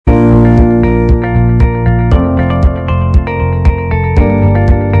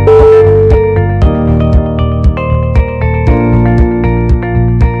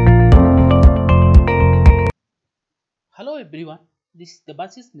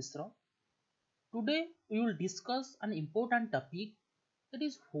Debashish Misra. Today we will discuss an important topic, that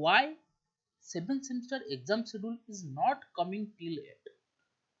is why 7th semester exam schedule is not coming till yet.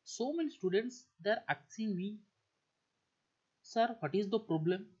 So many students, they are asking me, sir, what is the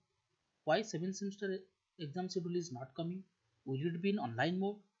problem? Why 7th semester exam schedule is not coming? Will it be in online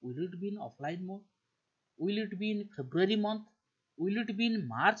mode? Will it be in offline mode? Will it be in February month? Will it be in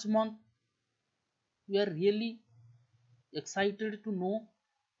March month? We are really excited to know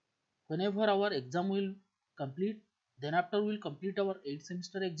whenever our exam will complete. Then after we will complete our 8th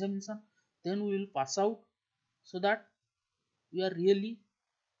semester examination, then we will pass out. So that we are really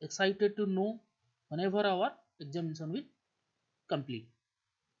excited to know whenever our examination will complete.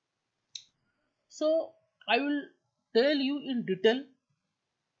 So I will tell you in detail.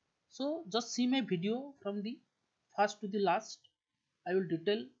 So just see my video from the first to the last. I will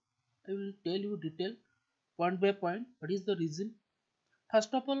tell you detail point by point what is the reason.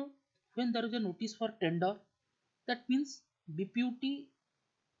 First of all, when there is a notice for tender, that means BPUT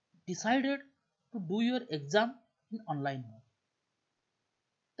decided to do your exam in online mode.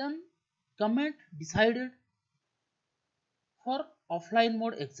 Then government decided for offline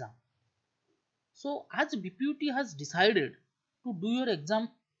mode exam. So as BPUT has decided to do your exam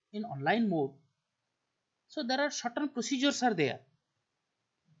in online mode, so there are certain procedures are there.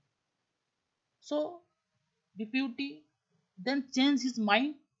 So BPUT then changed his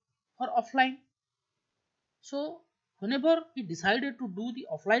mind for offline. So whenever he decided to do the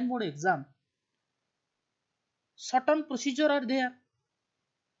offline mode exam, certain procedure are there.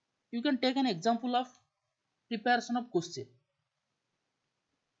 You can take an example of preparation of question.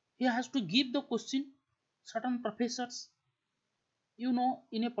 He has to give the question. Certain professors,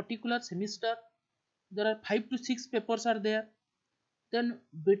 in a particular semester there are 5 to 6 papers are there. Then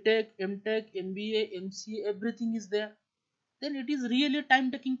BTech, MTech, MBA, MCA, everything is there. Then it is really a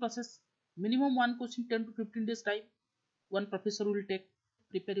time taking process. Minimum one question 10 to 15 days time one professor will take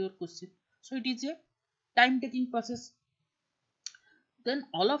prepare your question. So it is a time taking process. Then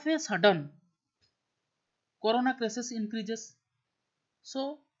all of a sudden corona crisis increases,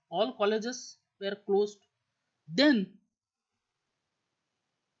 so all colleges were closed. Then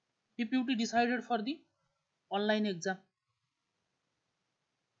BPUT decided for the online exam.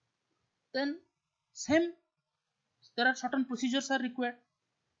 Then same, there are certain procedures are required.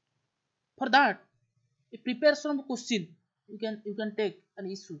 For that, a preparation of question you can take an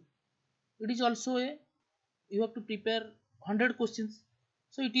issue. It is also a, you have to prepare 100 questions.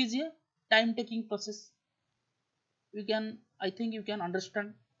 So it is a time taking process. I think you can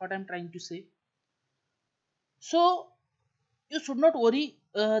understand what I am trying to say. So you should not worry.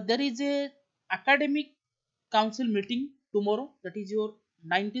 There is a academic council meeting tomorrow, that is your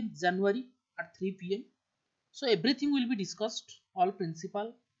 19th January at 3 p.m. So everything will be discussed. All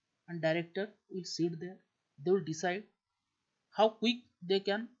principal and director will sit there. They will decide how quick they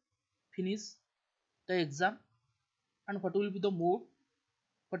can finish the exam and what will be the mode,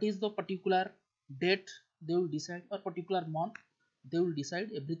 what is the particular date they will decide, or particular month they will decide.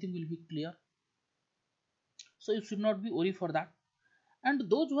 Everything will be clear. So you should not be worried for that. And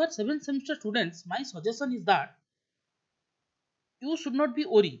those who are 7th semester students, my suggestion is that you should not be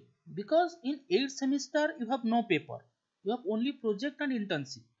worried, because in 8th semester you have no paper, you have only project and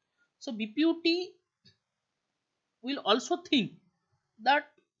internship. So BPUT will also think that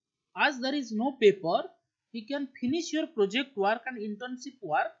as there is no paper, he can finish your project work and internship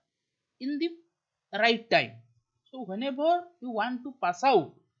work in the right time. So whenever you want to pass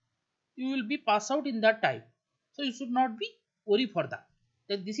out, you will be pass out in that time. So you should not be worried for that.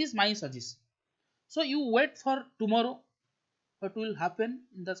 Then this is my suggestion. So you wait for tomorrow what will happen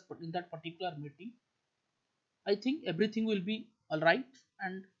in that particular meeting. I think everything will be alright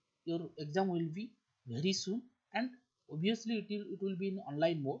and your exam will be very soon, and obviously it will be in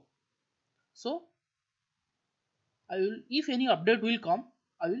online mode. So I will, if any update will come,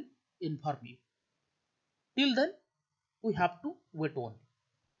 I will inform you. Till then we have to wait on.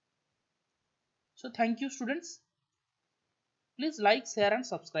 So thank you students. Please like, share and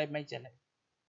subscribe my channel.